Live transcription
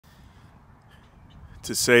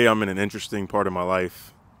To say I'm in an interesting part of my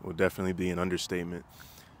life will definitely be an understatement.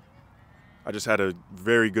 I just had a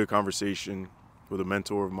very good conversation with a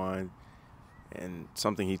mentor of mine, and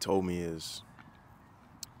something he told me is,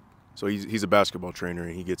 so he's a basketball trainer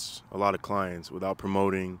and he gets a lot of clients without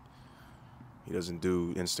promoting. He doesn't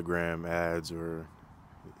do Instagram ads or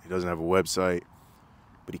he doesn't have a website,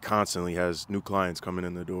 but he constantly has new clients coming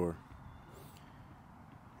in the door.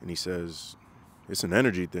 And he says, it's an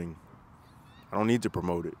energy thing. I don't need to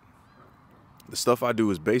promote it. The stuff I do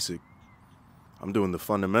is basic. I'm doing the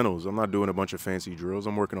fundamentals. I'm not doing a bunch of fancy drills.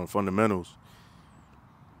 I'm working on fundamentals.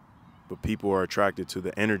 But people are attracted to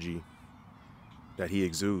the energy that he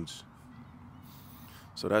exudes.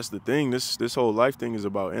 So that's the thing. This whole life thing is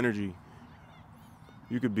about energy.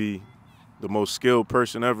 You could be the most skilled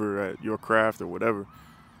person ever at your craft or whatever,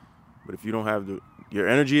 but if you don't have your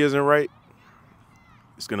energy isn't right,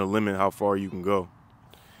 it's gonna limit how far you can go.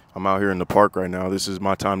 I'm out here in the park right now. This is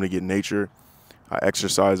my time to get nature. I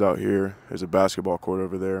exercise out here. There's a basketball court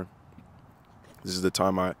over there. This is the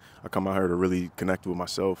time I come out here to really connect with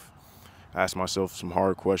myself, ask myself some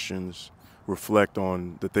hard questions, reflect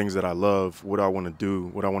on the things that I love, what I want to do,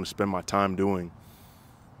 what I want to spend my time doing,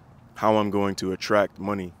 how I'm going to attract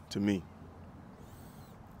money to me.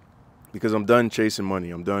 Because I'm done chasing money.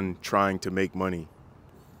 I'm done trying to make money.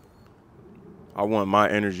 I want my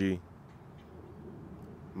energy,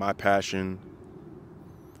 my passion,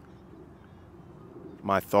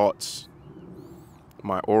 my thoughts,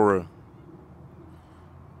 my aura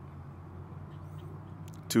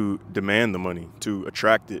to demand the money, to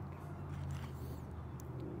attract it.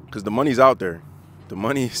 Because the money's out there. The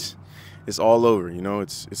money's it's all over, you know,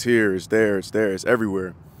 it's here, it's there, it's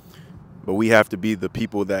everywhere. But we have to be the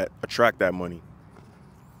people that attract that money.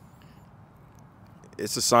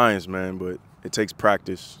 It's a science, man, but it takes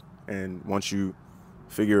practice. And once you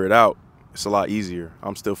figure it out, it's a lot easier.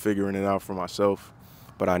 I'm still figuring it out for myself,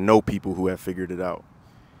 but I know people who have figured it out.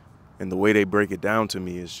 And the way they break it down to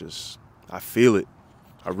me is just, I feel it.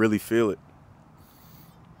 I really feel it.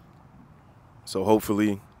 So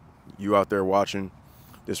hopefully you out there watching,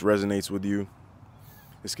 this resonates with you.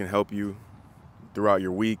 This can help you throughout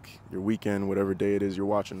your week, your weekend, whatever day it is you're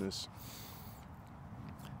watching this.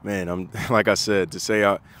 Man, I'm like I said, to say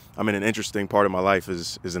I'm in an interesting part of my life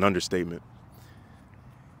is an understatement.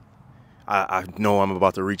 I know I'm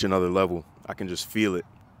about to reach another level. I can just feel it.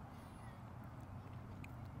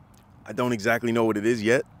 I don't exactly know what it is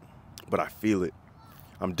yet, but I feel it.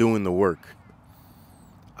 I'm doing the work.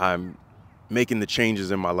 I'm making the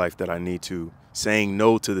changes in my life that I need to, saying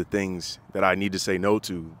no to the things that I need to say no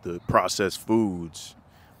to, the processed foods,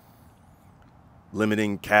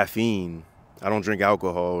 limiting caffeine. I don't drink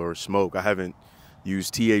alcohol or smoke. I haven't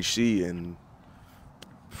used THC in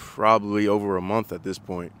probably over a month at this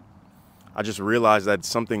point. I just realized that's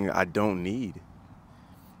something I don't need.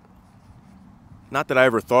 Not that I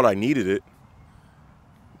ever thought I needed it,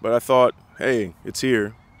 but I thought, hey, it's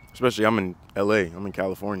here. Especially I'm in LA, I'm in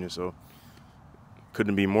California, so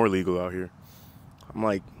couldn't be more legal out here. I'm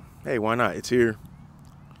like, hey, why not? It's here.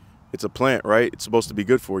 It's a plant, right? It's supposed to be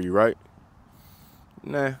good for you, right?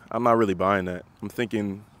 Nah, I'm not really buying that. I'm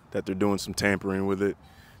thinking that they're doing some tampering with it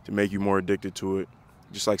to make you more addicted to it.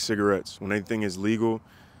 Just like cigarettes. When anything is legal,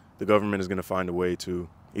 the government is going to find a way to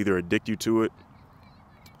either addict you to it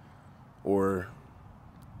or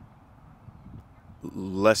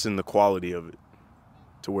lessen the quality of it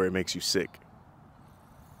to where it makes you sick.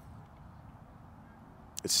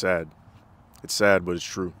 It's sad. It's sad, but it's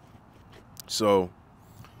true. So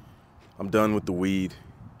I'm done with the weed,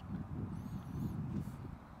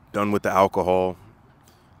 done with the alcohol.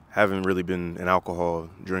 Haven't really been an alcohol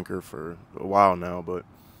drinker for a while now, but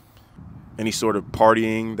any sort of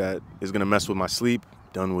partying that is going to mess with my sleep,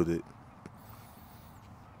 done with it.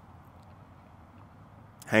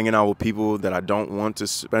 Hanging out with people that I don't want to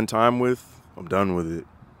spend time with, I'm done with it.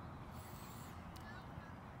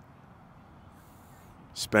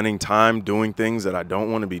 Spending time doing things that I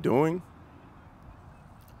don't want to be doing,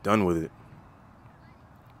 done with it.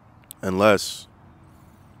 Unless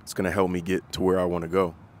it's going to help me get to where I want to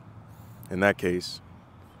go. In that case,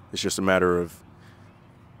 it's just a matter of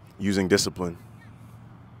using discipline.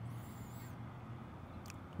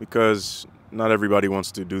 Because not everybody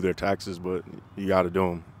wants to do their taxes, but you got to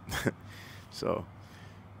do them. So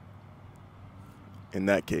in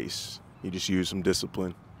that case, you just use some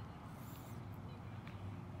discipline.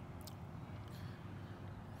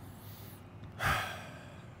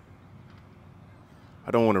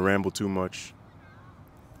 I don't want to ramble too much,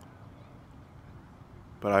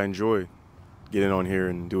 but I enjoy getting on here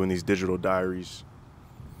and doing these digital diaries,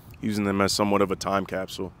 using them as somewhat of a time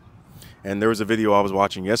capsule. And there was a video I was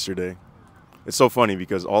watching yesterday. It's so funny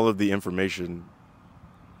because all of the information,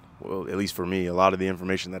 well, at least for me, a lot of the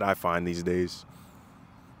information that I find these days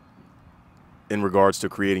in regards to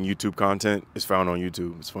creating YouTube content is found on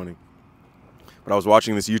YouTube. It's funny. But I was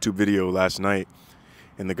watching this YouTube video last night,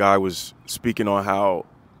 and the guy was speaking on how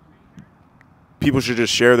people should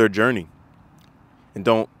just share their journey and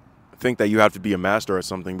don't think that you have to be a master at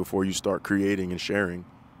something before you start creating and sharing,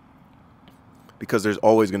 because there's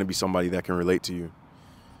always going to be somebody that can relate to you.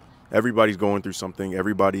 Everybody's going through something.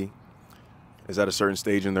 Everybody is at a certain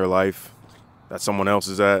stage in their life that someone else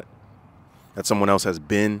is at, that someone else has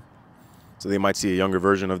been. So they might see a younger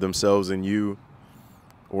version of themselves in you,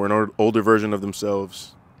 or an older version of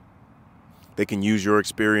themselves. They can use your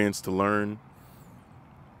experience to learn,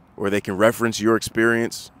 or they can reference your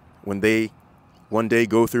experience when they one day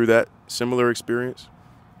go through that similar experience.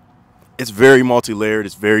 It's very multi-layered.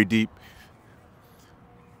 It's very deep.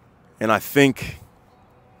 And I think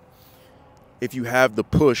if you have the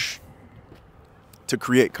push to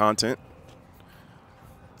create content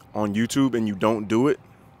on YouTube and you don't do it,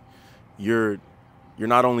 you're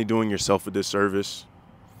not only doing yourself a disservice,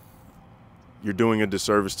 you're doing a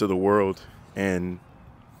disservice to the world and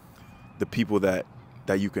the people that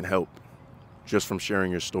you can help just from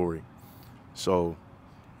sharing your story. So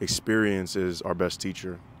experience is our best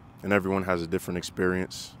teacher, and everyone has a different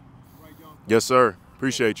experience. Yes, sir.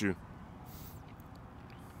 Appreciate you.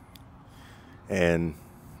 And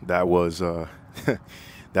that was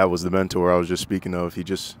that was the mentor I was just speaking of. He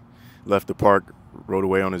just left the park, rode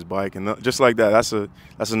away on his bike, and just like that,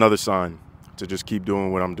 that's another sign to just keep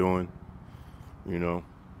doing what I'm doing. You know,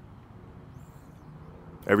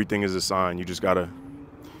 everything is a sign. You just gotta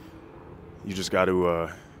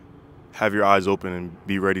have your eyes open and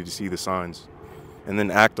be ready to see the signs, and then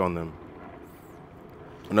act on them.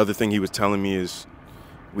 Another thing he was telling me is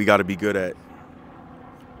we got to be good at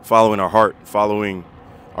following our heart, following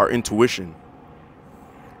our intuition.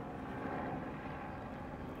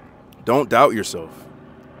 Don't doubt yourself.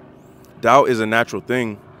 Doubt is a natural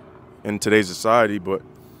thing in today's society, but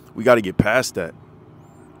we got to get past that.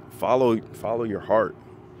 Follow your heart.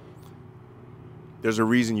 There's a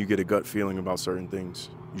reason you get a gut feeling about certain things.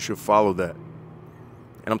 You should follow that.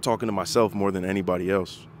 And I'm talking to myself more than anybody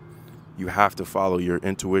else. You have to follow your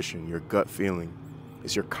intuition, your gut feeling.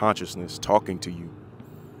 It's your consciousness talking to you.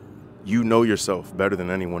 You know yourself better than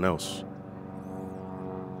anyone else.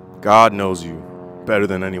 God knows you better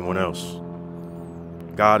than anyone else.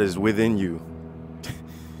 God is within you.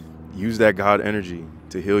 Use that God energy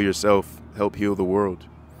to heal yourself, help heal the world.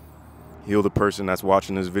 Heal the person that's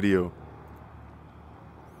watching this video.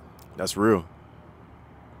 That's real.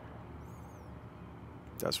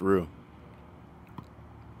 That's real.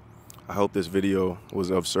 I hope this video was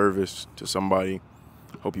of service to somebody.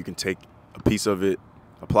 Hope you can take a piece of it,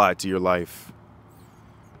 apply it to your life,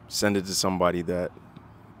 send it to somebody that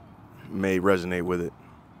may resonate with it.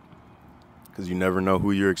 Because you never know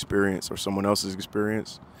who your experience or someone else's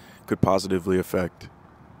experience could positively affect.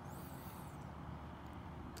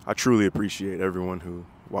 I truly appreciate everyone who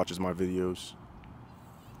watches my videos.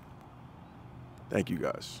 Thank you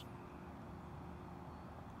guys.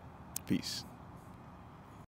 Peace.